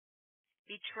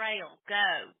betrayal,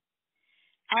 go.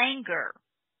 Anger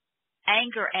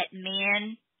at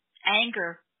men,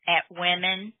 anger at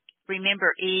women.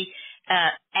 Remember,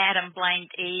 Adam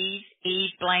blamed Eve.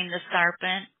 Eve blamed the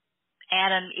serpent.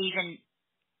 Adam even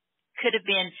could have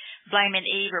been blaming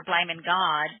Eve or blaming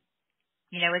God.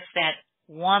 It's that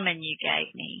woman you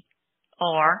gave me,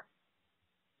 or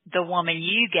the woman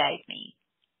you gave me,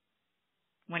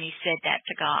 when he said that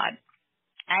to God.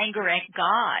 Anger at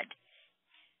God.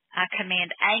 I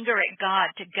command anger at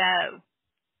God to go.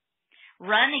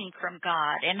 Running from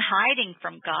God and hiding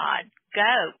from God,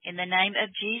 go in the name of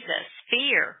Jesus.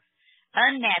 Fear,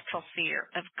 unnatural fear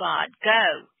of God,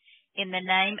 go in the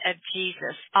name of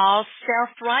Jesus. All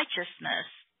self-righteousness,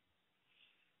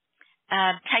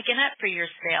 taking up for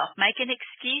yourself, making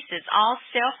excuses, all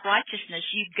self-righteousness,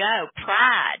 you go.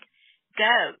 Pride,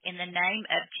 go in the name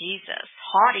of Jesus.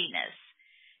 Haughtiness,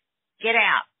 get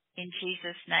out in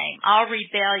Jesus' name. All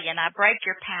rebellion, I break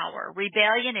your power.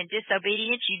 Rebellion and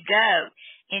disobedience, you go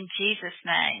in Jesus'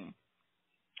 name.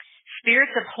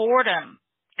 Spirits of whoredom,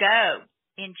 go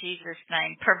in Jesus'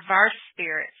 name. Perverse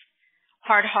spirits,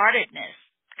 hard-heartedness,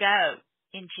 go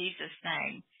in Jesus'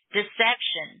 name.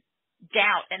 Deception,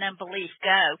 doubt, and unbelief,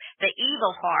 go. The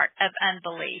evil heart of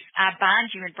unbelief, I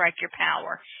bind you and break your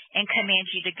power and command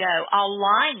you to go. All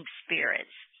lying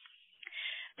spirits,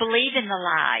 believe in the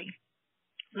lie,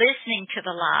 listening to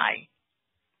the lie,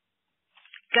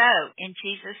 go in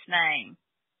Jesus' name.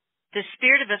 The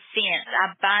spirit of offense,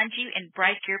 I bind you and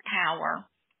break your power.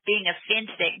 Being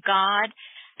offended at God,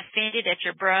 offended at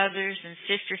your brothers and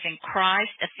sisters in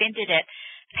Christ, offended at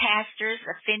pastors,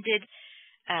 offended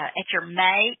at your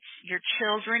mates, your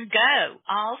children, go.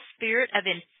 All spirit of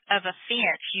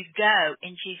offense, you go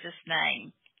in Jesus'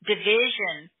 name.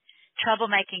 Division,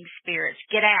 troublemaking spirits,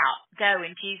 get out, go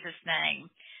in Jesus'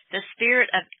 name. The spirit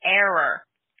of error,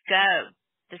 go.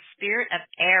 The spirit of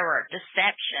error,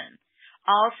 deception,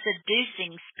 all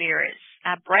seducing spirits,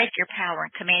 I break your power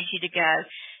and command you to go.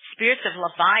 Spirits of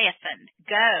Leviathan,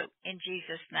 go in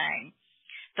Jesus' name.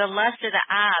 The lust of the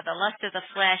eye, the lust of the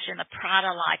flesh, and the pride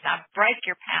of life, I break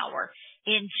your power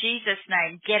in Jesus'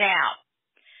 name. Get out.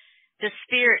 The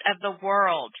spirit of the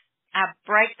world, I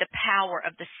break the power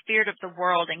of the spirit of the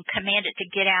world and command it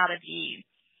to get out of you.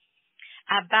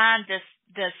 I bind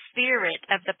the spirit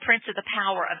of the prince of the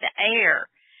power of the air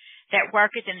that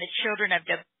worketh in the children of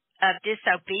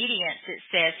disobedience, it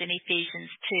says in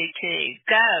Ephesians 2:2.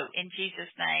 Go in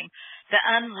Jesus' name. The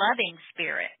unloving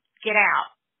spirit, get out.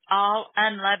 All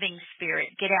unloving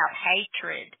spirit, get out.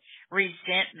 Hatred,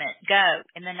 resentment, go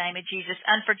in the name of Jesus.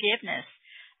 Unforgiveness,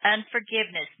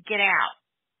 get out.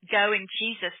 Go in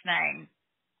Jesus' name.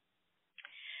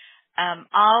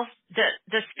 All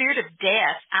the spirit of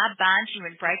death, I bind you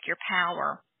and break your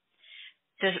power.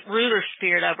 The ruler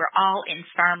spirit over all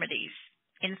infirmities.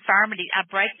 I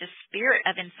break the spirit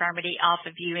of infirmity off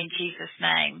of you in Jesus'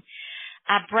 name.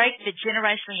 I break the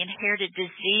generationally inherited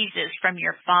diseases from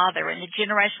your father and the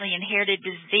generationally inherited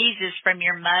diseases from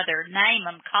your mother. Name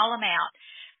them, call them out.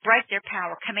 Break their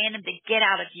power. Command them to get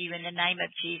out of you in the name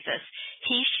of Jesus.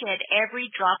 He shed every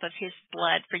drop of his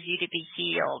blood for you to be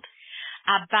healed.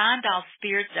 I bind all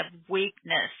spirits of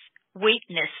weakness,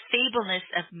 feebleness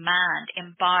of mind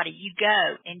and body. You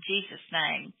go in Jesus'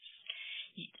 name.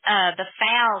 The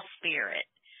foul spirit,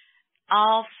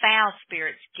 all foul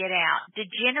spirits, get out.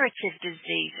 Degenerative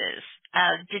diseases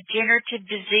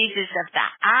of the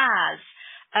eyes,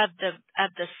 of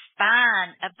the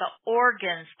spine, of the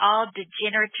organs, all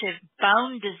degenerative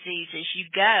bone diseases. You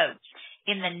go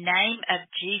in the name of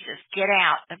Jesus. Get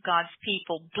out of God's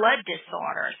people. Blood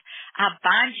disorders, I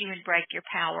bind you and break your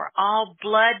power. All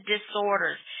blood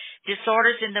disorders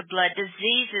in the blood,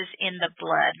 diseases in the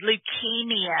blood,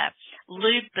 leukemia,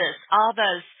 lupus, all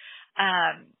those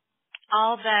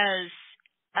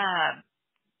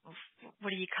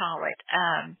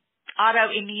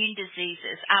autoimmune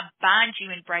diseases. I bind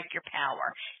you and break your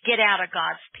power. Get out of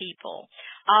God's people.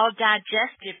 All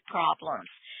digestive problems,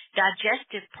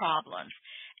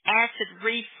 acid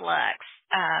reflux,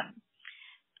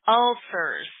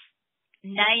 ulcers,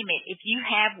 name it. If you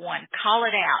have one, call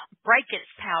it out. Break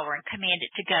its power and command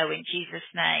it to go in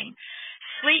Jesus' name.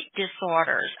 Sleep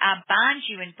disorders, I bind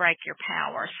you and break your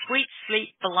power. Sweet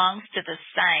sleep belongs to the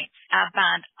saints. I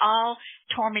bind all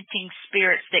tormenting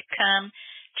spirits that come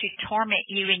to torment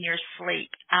you in your sleep.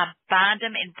 I bind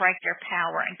them and break their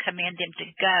power and command them to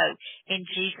go in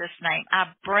Jesus' name.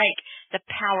 I break the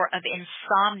power of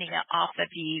insomnia off of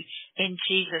you in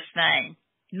Jesus' name.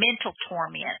 Mental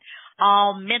torment,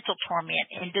 all mental torment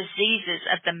and diseases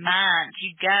of the mind,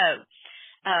 you go.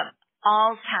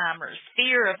 Alzheimer's,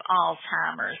 fear of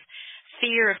Alzheimer's,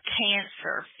 fear of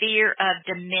cancer, fear of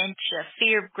dementia,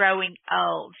 fear of growing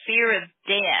old, fear of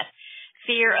death,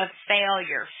 fear of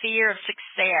failure, fear of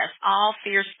success, all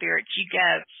fear spirits, you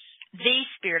go. The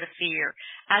spirit of fear,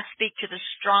 I speak to the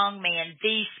strong man,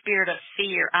 the spirit of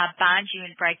fear, I bind you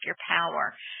and break your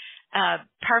power.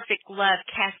 Perfect love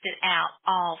casted out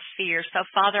all fear. So,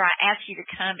 Father, I ask you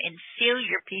to come and fill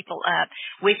your people up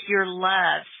with your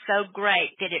love so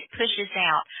great that it pushes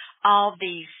out all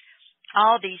these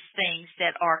things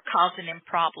that are causing them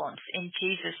problems in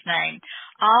Jesus' name.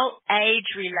 All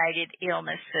age-related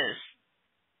illnesses,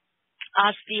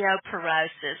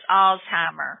 osteoporosis,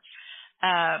 Alzheimer,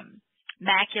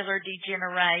 macular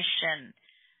degeneration,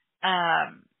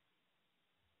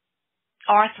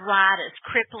 arthritis,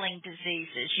 crippling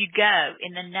diseases, you go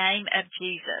in the name of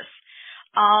Jesus.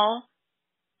 All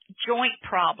joint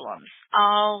problems,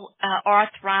 all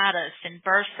arthritis and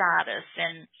bursitis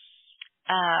and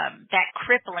that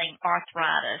crippling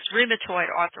arthritis,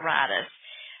 rheumatoid arthritis,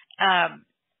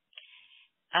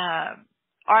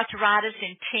 arthritis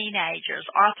in teenagers,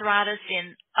 arthritis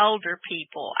in older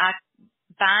people. I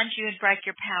bind you and break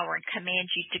your power and command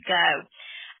you to go.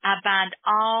 I bind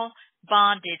all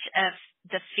bondage of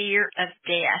the fear of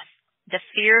death. The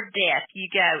fear of death, you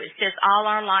go. It says all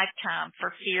our lifetime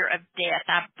for fear of death.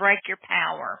 I break your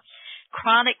power.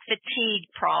 Chronic fatigue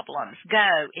problems,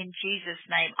 go in Jesus'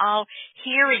 name. All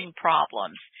hearing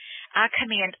problems, I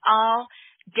command all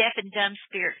deaf and dumb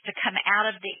spirits to come out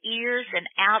of the ears and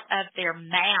out of their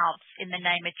mouths in the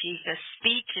name of Jesus.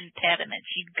 Speech impediments,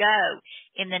 you go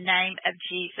in the name of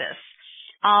Jesus.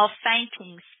 All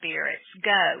fainting spirits,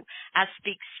 go. I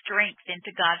speak strength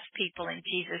into God's people in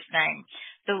Jesus' name.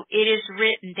 So it is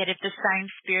written that if the same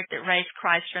Spirit that raised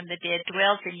Christ from the dead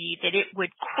dwells in you, that it would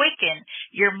quicken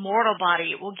your mortal body.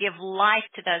 It will give life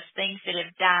to those things that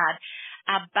have died.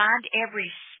 I bind every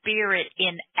spirit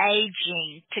in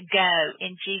aging to go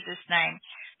in Jesus' name.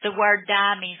 The word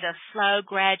die means a slow,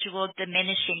 gradual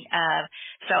diminishing of.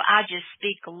 So I just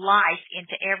speak life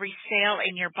into every cell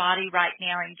in your body right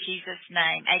now in Jesus'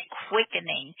 name. A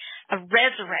quickening, a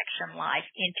resurrection life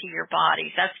into your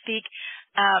bodies. I speak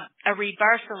a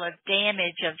reversal of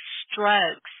damage of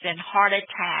strokes and heart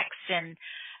attacks and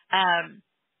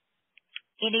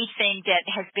anything that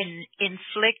has been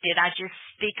inflicted. I just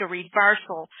speak a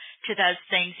reversal to those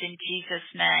things in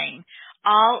Jesus' name.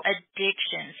 All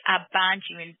addictions, I bind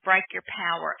you and break your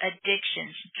power.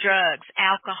 Addictions, drugs,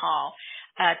 alcohol,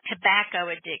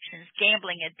 tobacco addictions,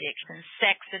 gambling addictions,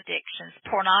 sex addictions,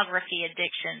 pornography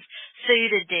addictions,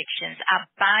 food addictions. I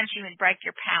bind you and break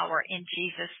your power in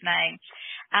Jesus' name.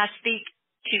 I speak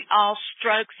to all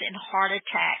strokes and heart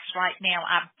attacks right now.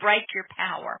 I break your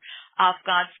power off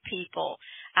God's people.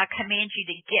 I command you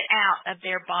to get out of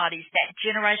their bodies, that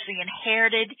generationally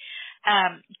inherited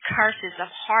curses of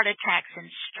heart attacks and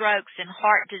strokes and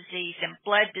heart disease and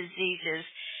blood diseases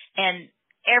and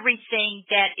everything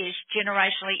that is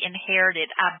generationally inherited.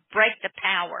 I break the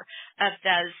power of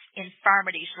those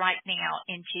infirmities right now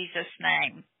in Jesus'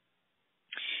 name.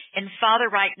 And Father,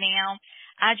 right now,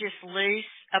 I just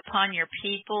loose upon your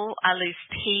people, I loose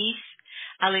peace,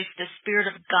 I loose the Spirit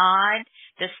of God,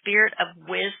 the Spirit of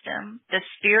wisdom, the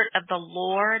Spirit of the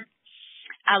Lord.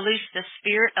 I loose the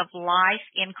Spirit of life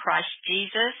in Christ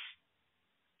Jesus.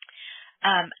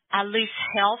 I loose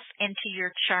health into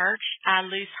your church. I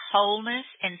loose wholeness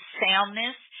and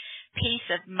soundness, peace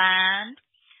of mind,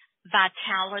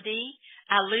 vitality.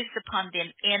 I loose upon them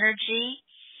energy.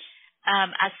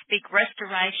 I speak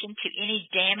restoration to any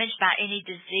damage by any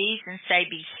disease and say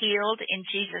be healed in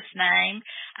Jesus' name.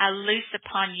 I loose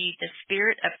upon you the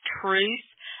Spirit of truth,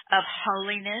 of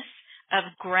holiness, of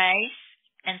grace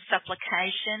and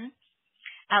supplication.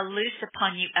 I loose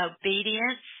upon you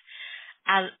obedience.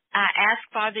 I ask,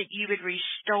 Father, that you would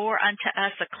restore unto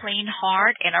us a clean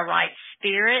heart and a right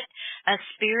spirit, a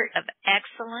spirit of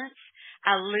excellence.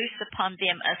 I loose upon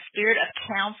them a spirit of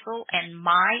counsel and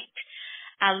might.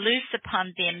 I loose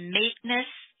upon them meekness,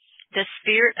 the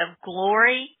spirit of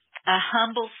glory, a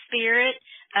humble spirit,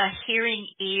 a hearing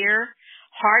ear,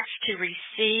 hearts to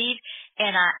receive,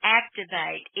 and I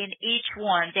activate in each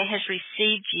one that has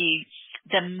received you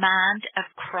the mind of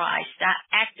Christ. I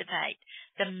activate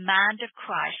the mind of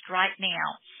Christ right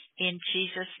now in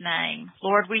Jesus' name.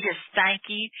 Lord, we just thank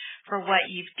you for what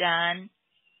you've done.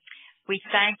 We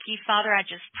thank you, Father. I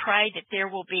just pray that there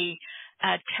will be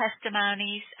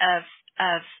testimonies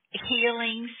of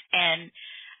healings and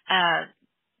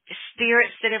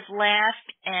spirits that have left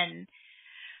and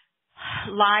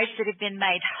lives that have been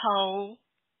made whole,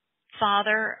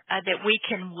 Father, that we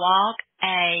can walk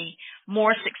a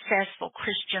more successful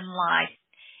Christian life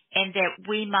and that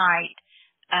we might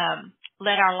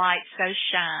let our light so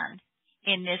shine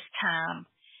in this time.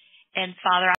 And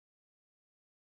Father,